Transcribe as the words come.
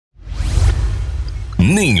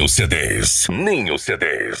Nem os CDs. Nem os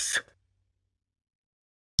CDs.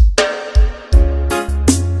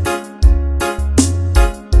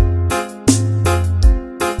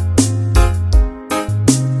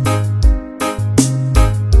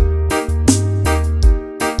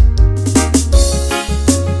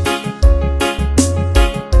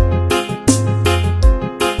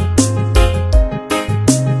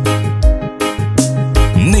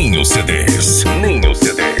 Nem os CDs. Nem os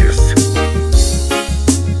CDs.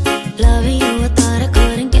 Loving you, I thought I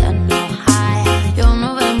couldn't get no higher. Your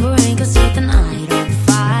November rain could set the night on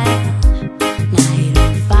fire. Night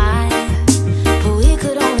on fire. But we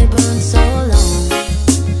could only burn so long.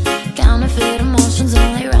 Counterfeit emotions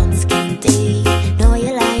only run skin deep. Know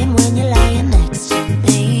you're lying when you're lying next to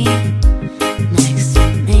me. Next to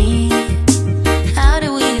me. How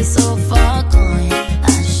did we get so far gone?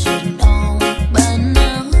 I should know by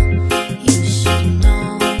now. You should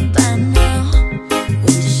know by now.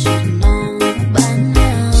 We should know by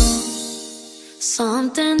now.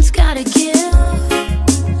 Something's gotta give.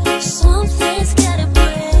 Something's gotta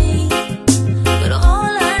break. But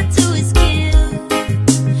all I do is give.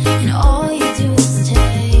 And all you do is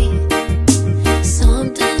take.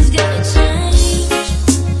 Something's gotta change.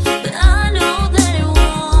 But I know that it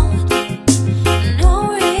won't. No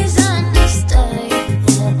reason to stay.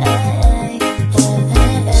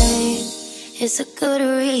 It's a good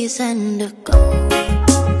reason to go.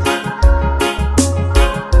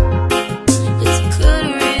 It's a good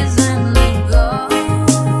reason to go.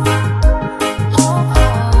 Oh,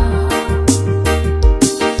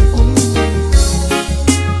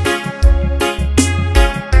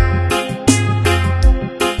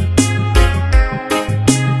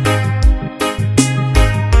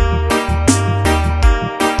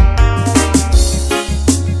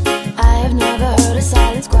 I have never heard a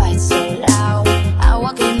silence quite so loud. I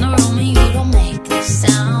walk in the room and you don't make a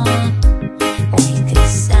sound. Make a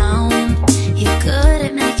sound. You're good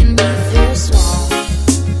at making me feel small.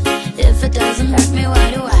 If it doesn't hurt me,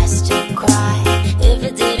 why do I still cry? If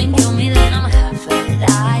it didn't kill me, then I'm half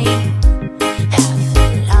alive. Half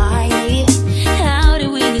alive. How did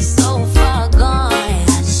we get so far gone?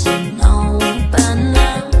 I should know by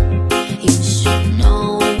now. You should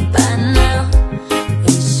know by now.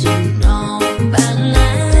 We should know by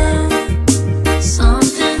now.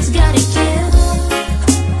 Something's gotta give.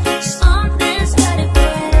 Something's gotta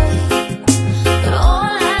break. But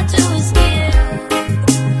all I do is give.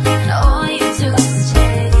 And all you do is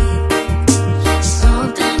take.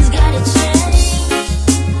 Something's gotta change.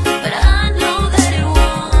 But I know that it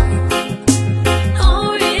won't. No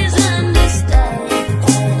reason to stay.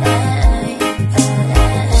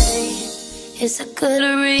 It's a good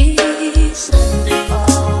reason to go.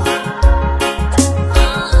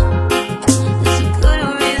 It's a good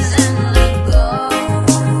reason to go.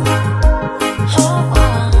 Oh,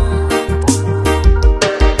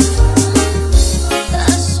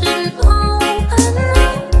 I should know by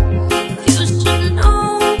now. You should know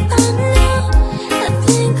by now. I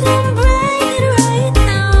think I'm breaking right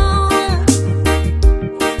now.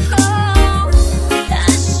 Oh,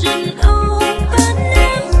 I should know by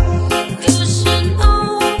now. You should know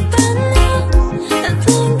by now. I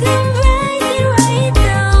think I'm breaking right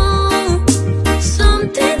now.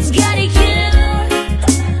 Something's gotta give.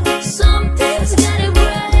 Something's gotta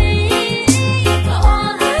break.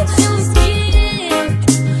 All I do is give.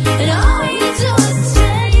 And all you do is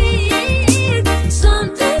take.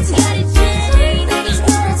 Something's gotta change. There's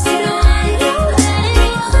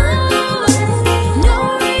no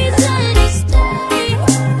reason to stay.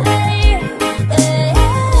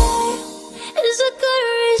 It's a good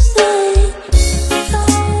reason.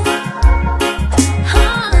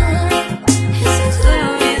 It's a good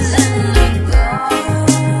reason to go.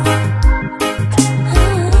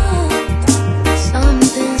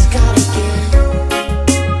 Something's gotta give.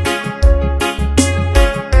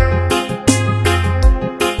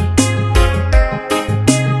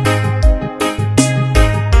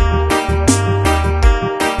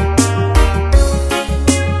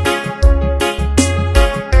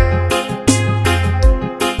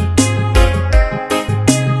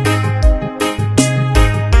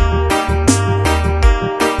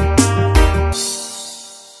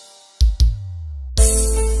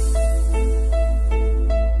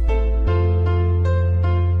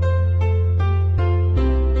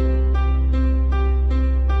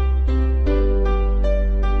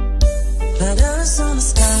 Letters on the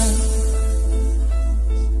sky,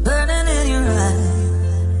 burning in your eye.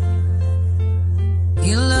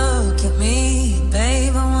 You look at me,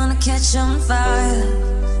 babe, I wanna catch on fire.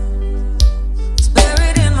 It's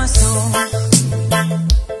buried in my soul,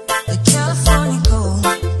 the California gold.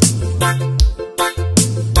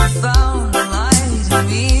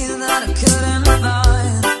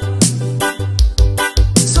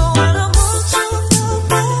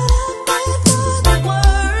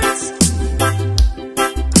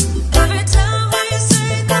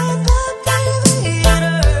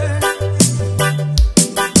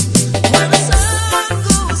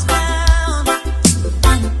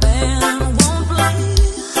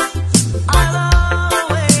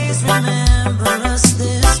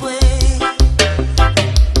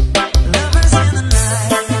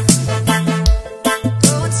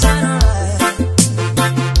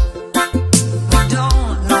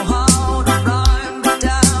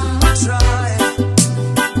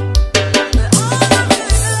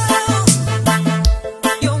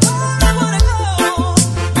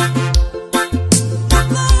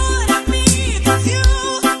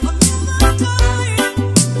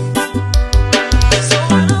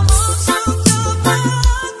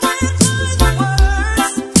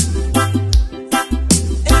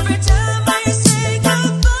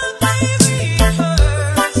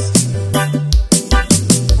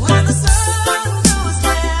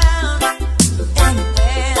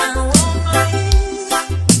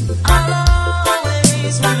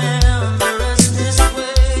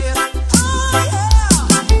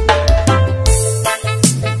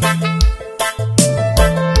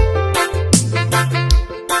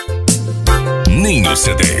 Ninho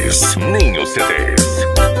CDs. Ninho CDs.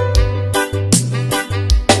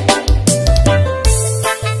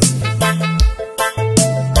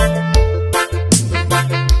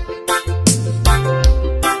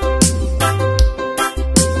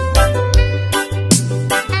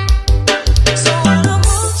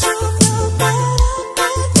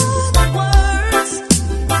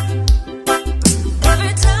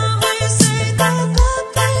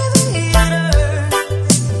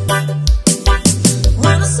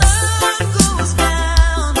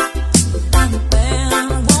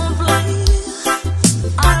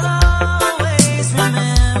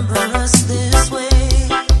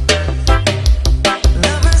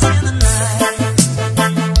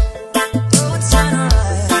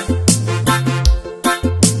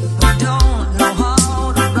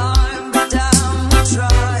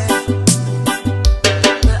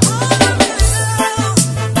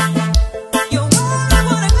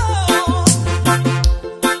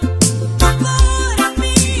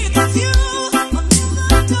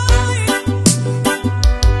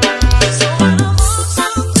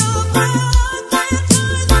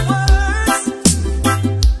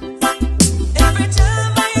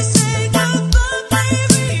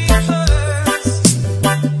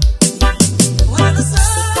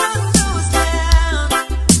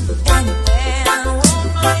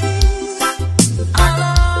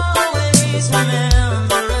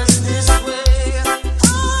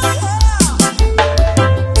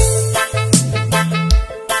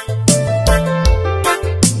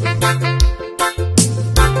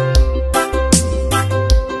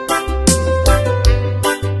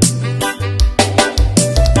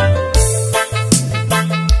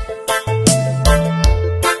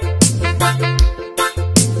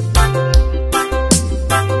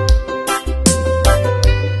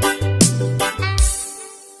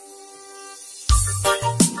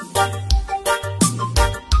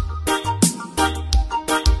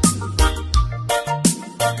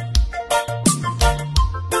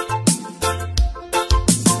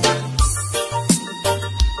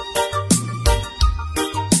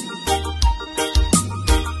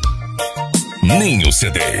 Ninho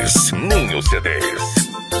CDs. Ninho CDs.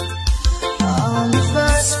 On the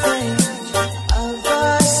first page of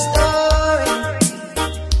our story,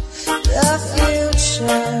 the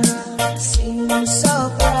future seems so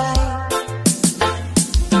bright,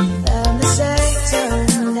 and the shade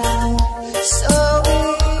turned out so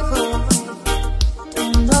evil.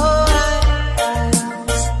 Don't know why I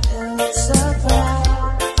was still surprised.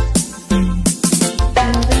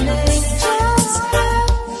 Even angels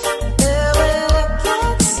have their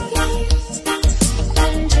wicked schemes,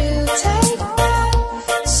 and you take that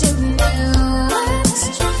shooting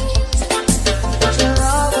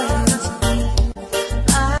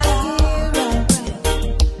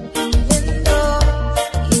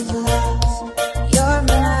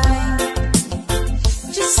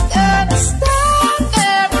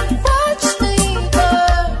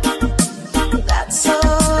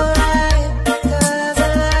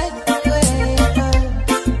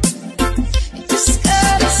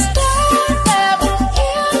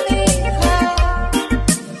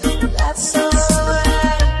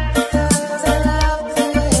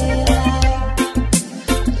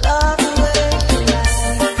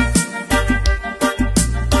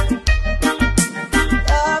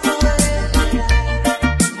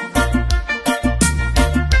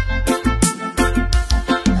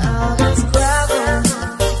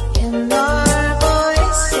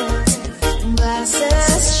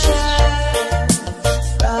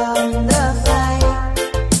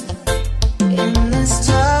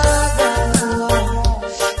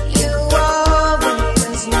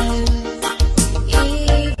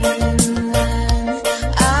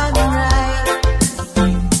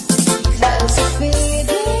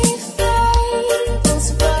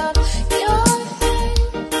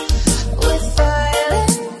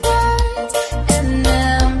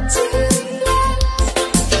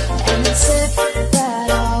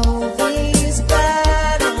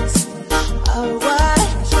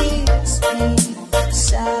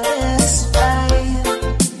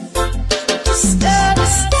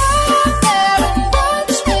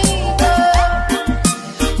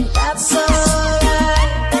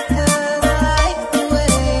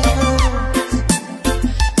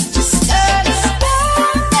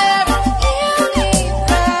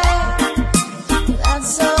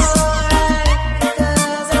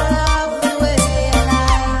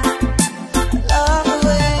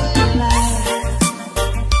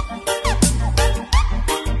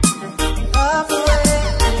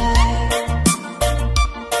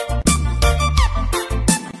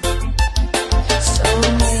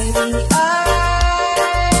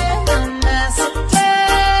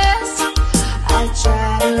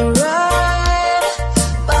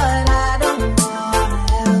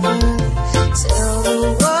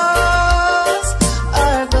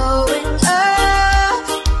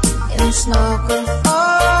snorkel for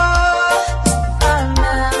our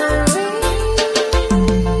memories.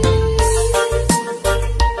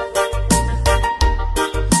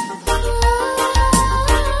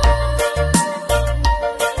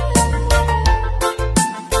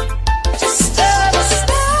 Just stand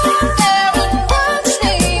there and watch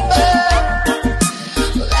me burn.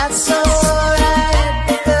 Well, that's alright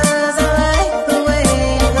because I like the way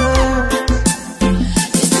it hurts.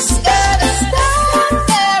 You just gotta stand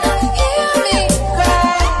there and hear me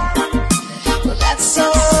cry. Well, that's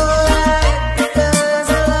alright because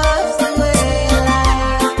I love the way you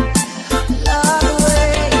lie. Love the way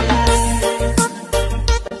you lie.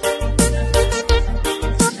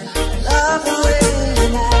 Love the way you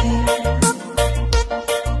lie.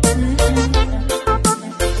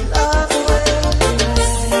 Love the way you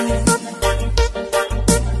lie.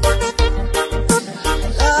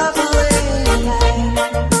 Love the way you lie.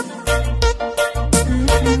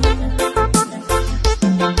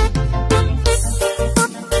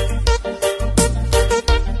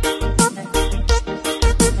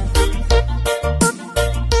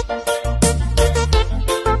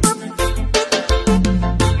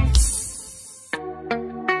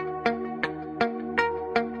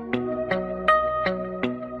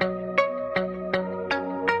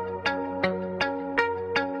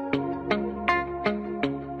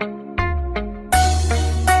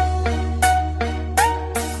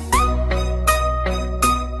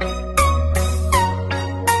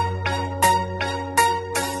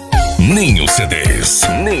 Ninho CDs.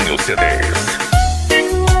 Ninho CDs. You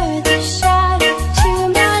were the shadow to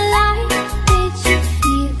my light. Did you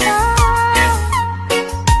feel that?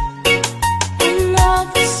 And all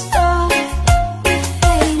the stars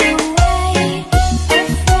fade away.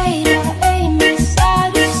 Afraid our aim is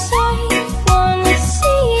out of sight. Wanna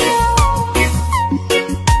see you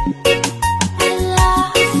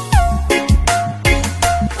alive.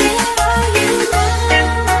 Where are you now?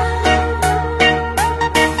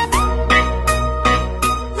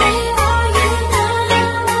 Where are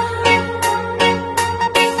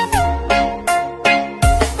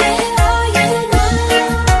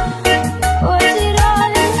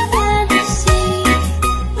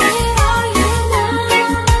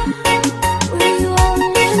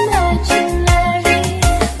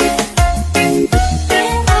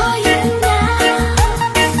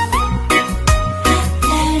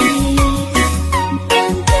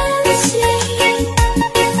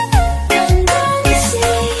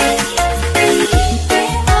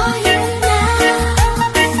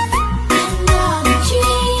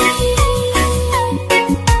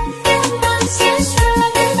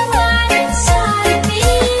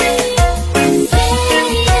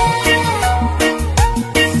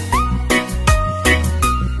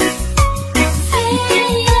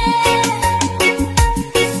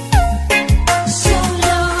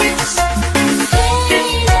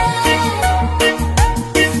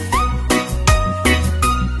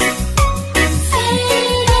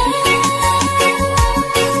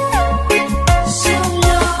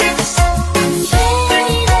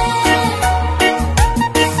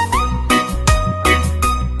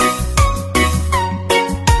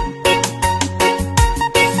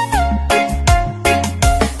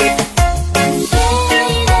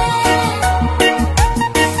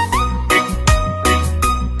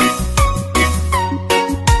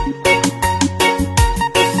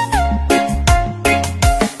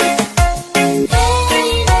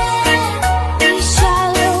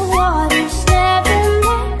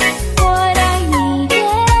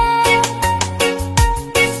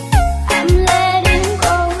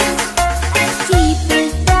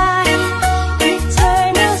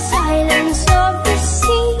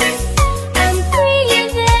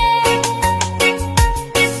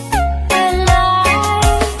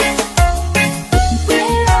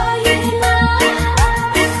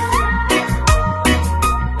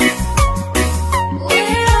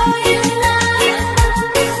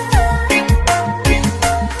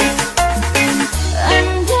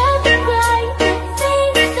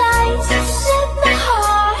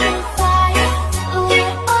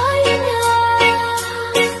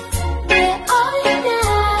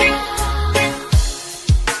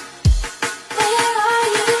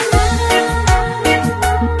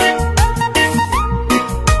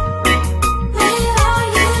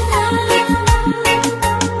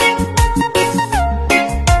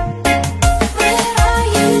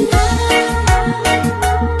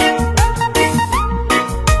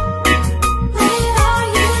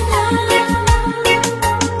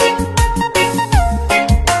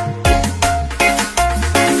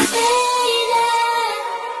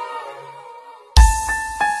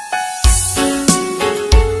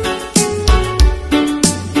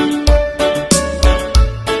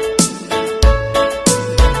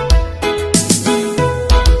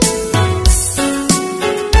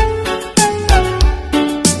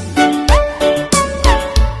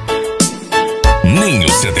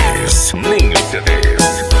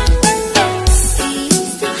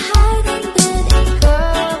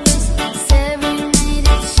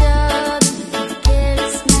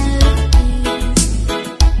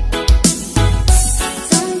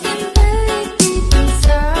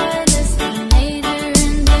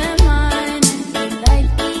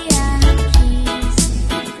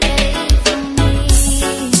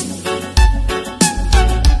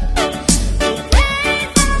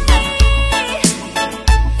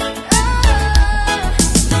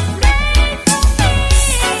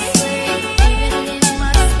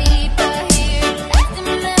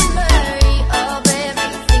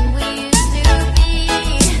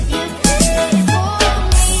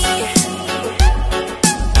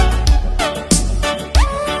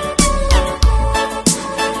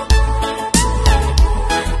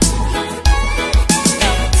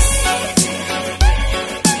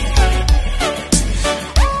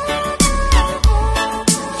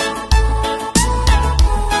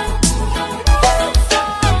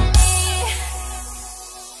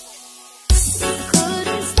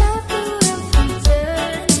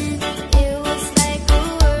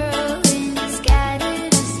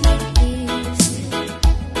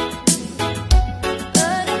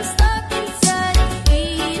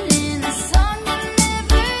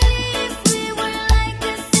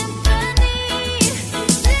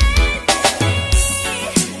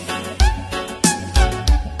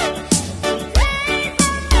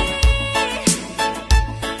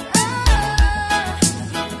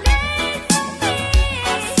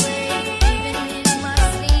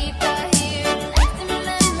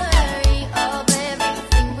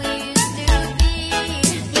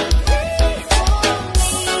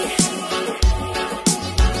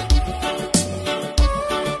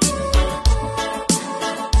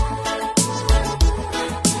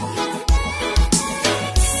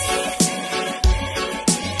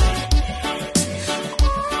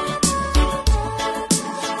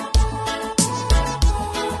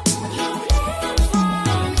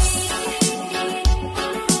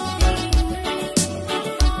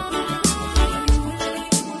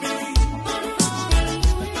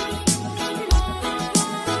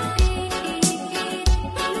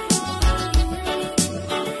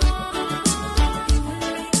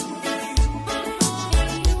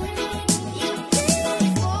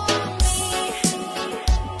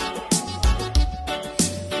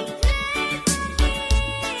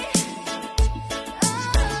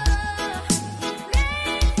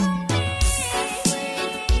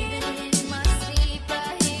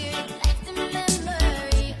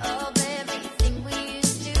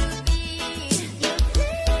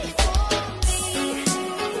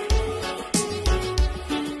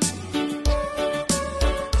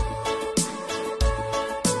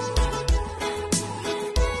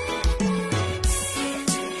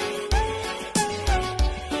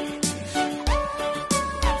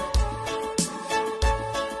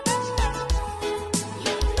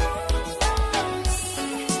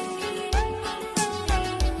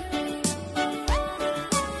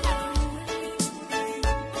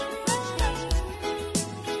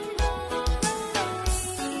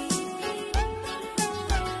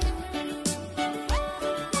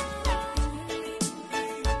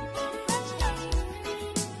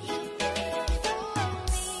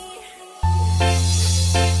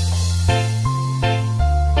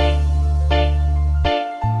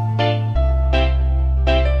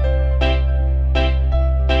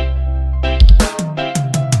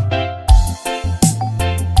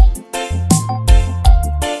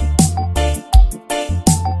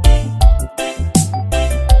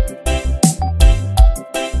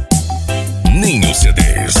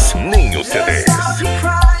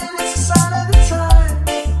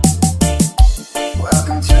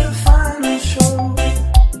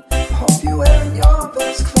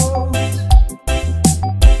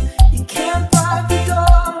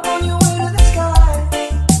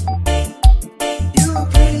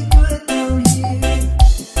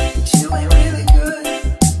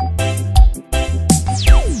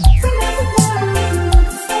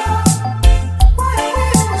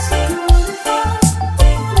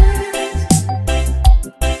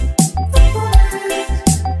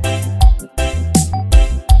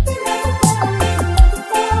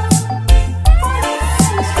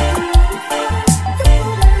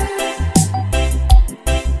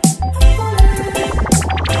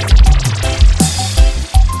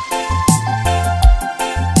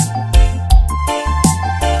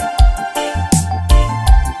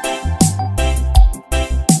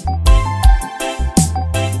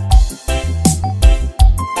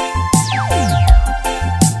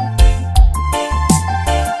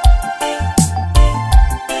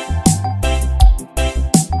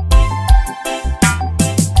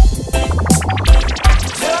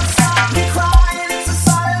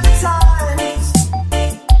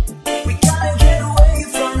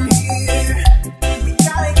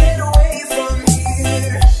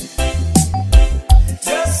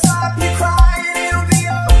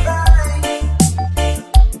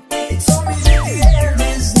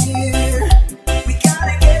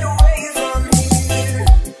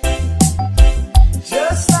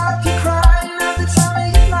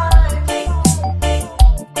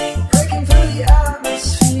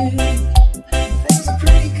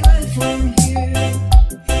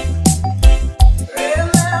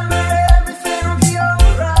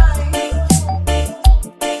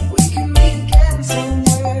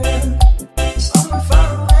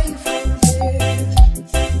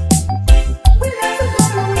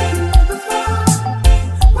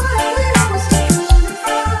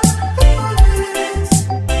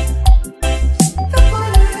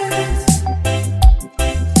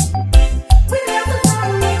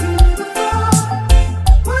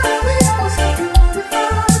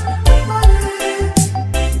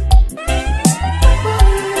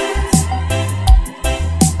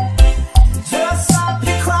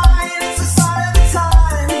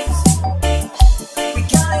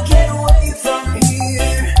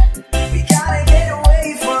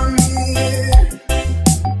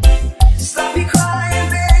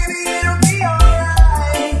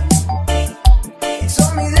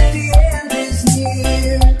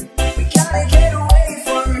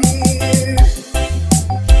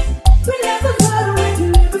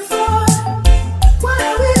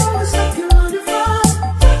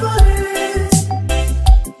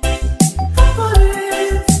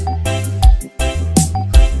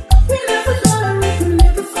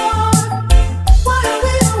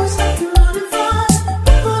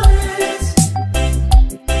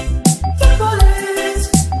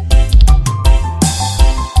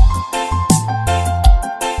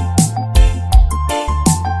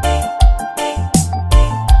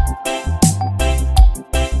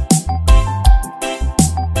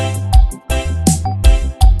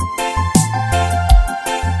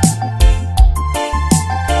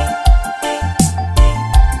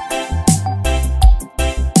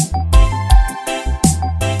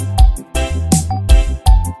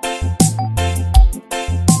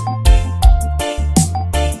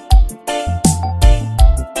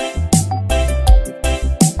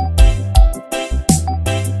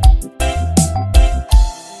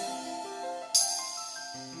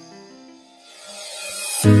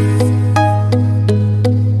Ninho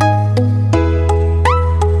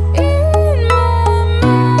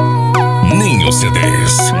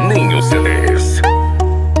CDs, Ninho CDs.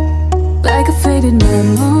 Like a faded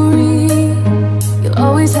memory, you'll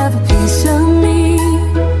always have a piece of me.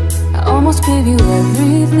 I almost gave you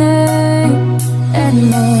everything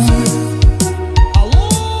and more.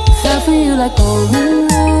 Fell for you like pouring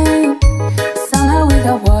rain. Somehow we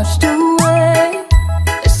got washed away.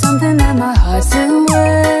 There's something that my heart's still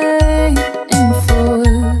waiting for.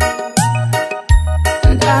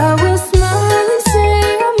 And I will smile and say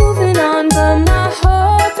I'm moving on, but my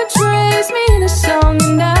heart betrays me in a song.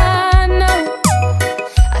 And I know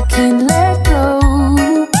I can't let go.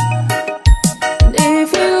 And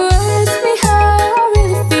if you ask me how I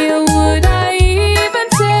really feel, would I even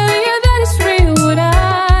tell you that it's real? Would I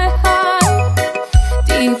hide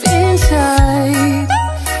deep inside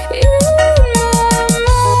in my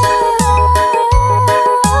mind?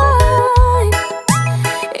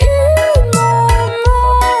 In my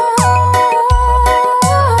mind,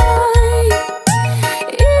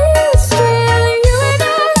 it's still you and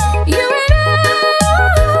I, you and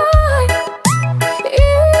I.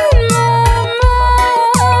 In my mind,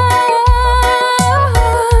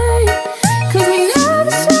 'cause we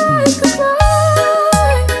never said goodbye.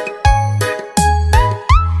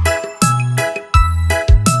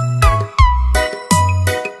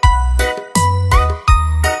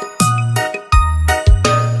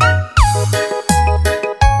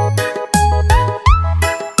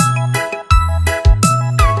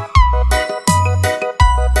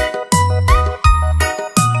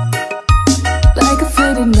 Like a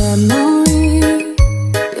faded memory,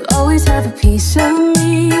 you'll always have a piece of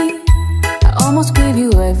me. I almost gave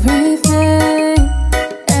you everything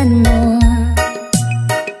and more.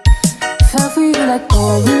 Fell for you like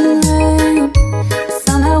pouring rain.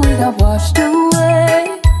 Somehow we got washed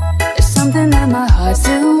away. There's something that my heart's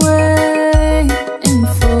still waiting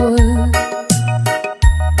for.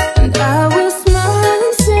 And I will smile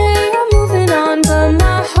and say I'm moving on, but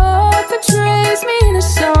my heart betrays me in a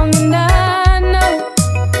song. And I know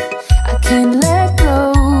I can't let go.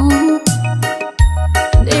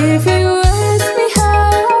 And if you ask me how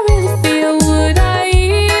I really feel, would I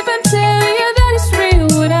even tell you that it's real?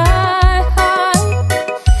 Would I hide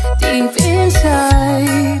deep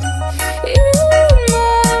inside in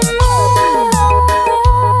my mind?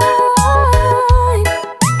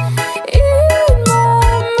 In my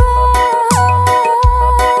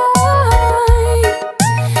mind,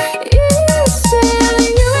 it's still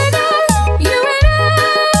you and I, you and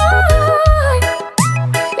I.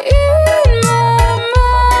 In my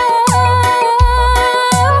mind,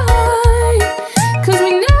 'cause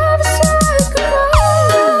we never said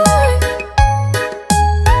goodbye.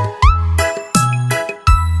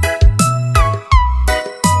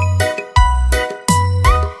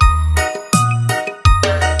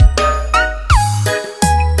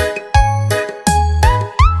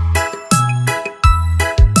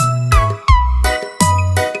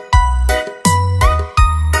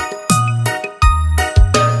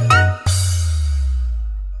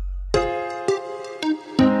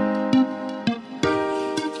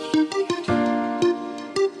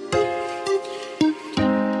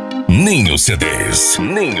 Ninho CDs,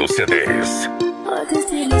 Ninho CDs. Oh, tes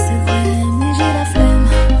styles, c'est vrai, mais j'ai la flemme.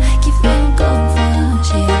 Qui fait encore une fois,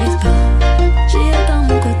 j'y arrive pas. J'y ai pas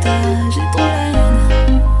mon quota, j'ai trop la haine.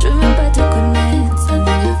 Je veux même pas te connaître, ça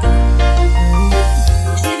n'arrive pas.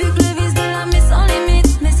 J'ai vu que le vice de l'âme est sans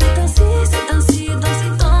limite. Mais c'est ainsi, donc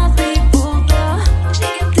tant pis pour toi. J'ai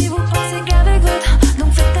capté vos pensées qu'avec votre.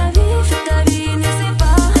 Donc fais ta vie, n'essaie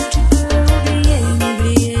pas. Tu peux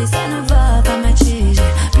m'oublier, ça ne va pas matcher.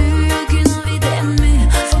 J'ai plus aucune envie d'aimer.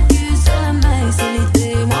 Focus sur la main, c'est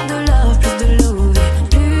l'idée. Moins de love, plus de love.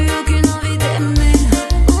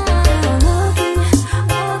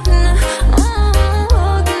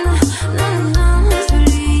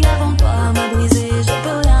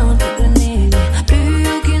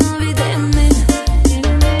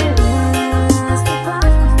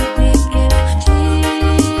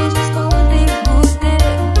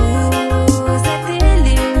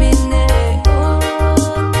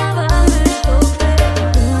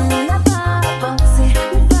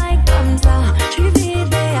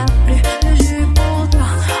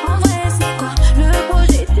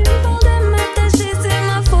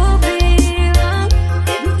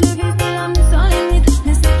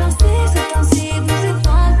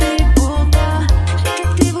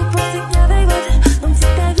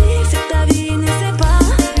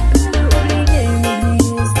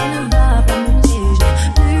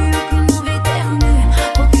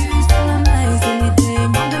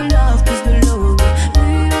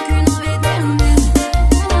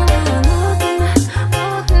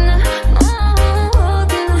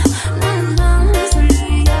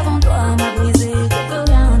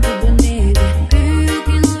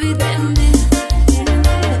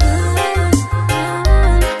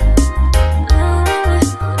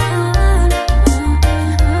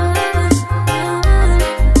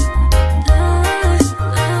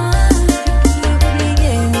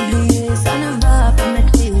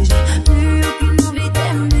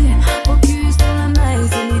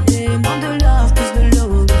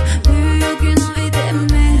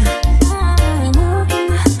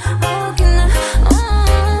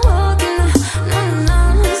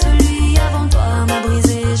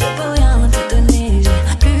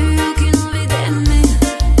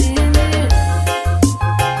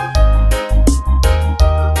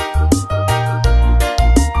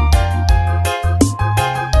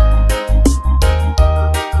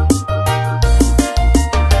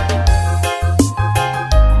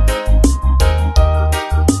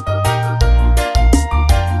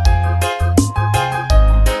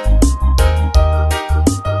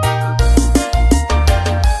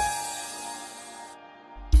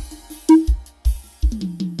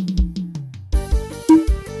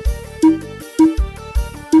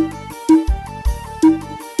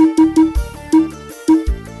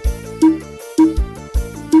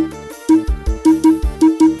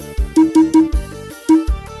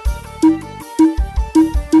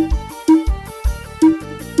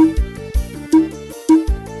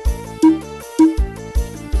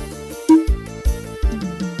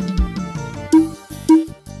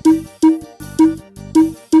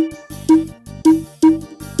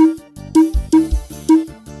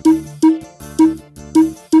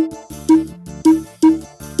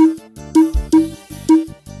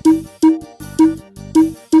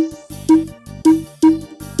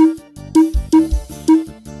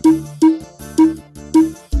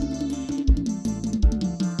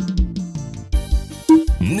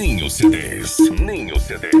 CDs. Ninho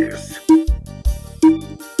CDs.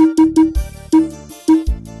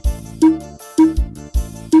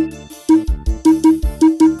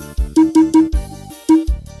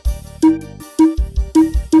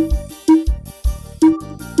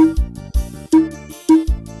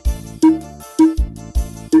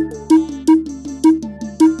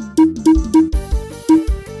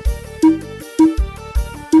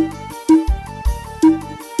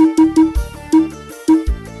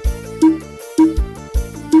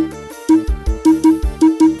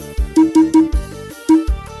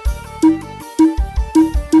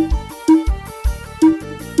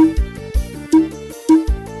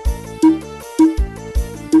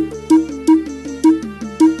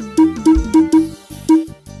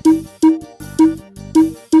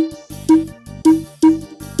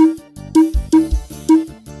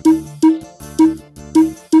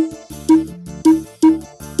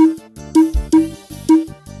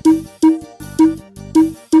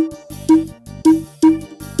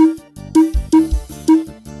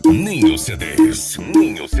 Ninho CDs.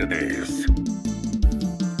 Ninho CDs.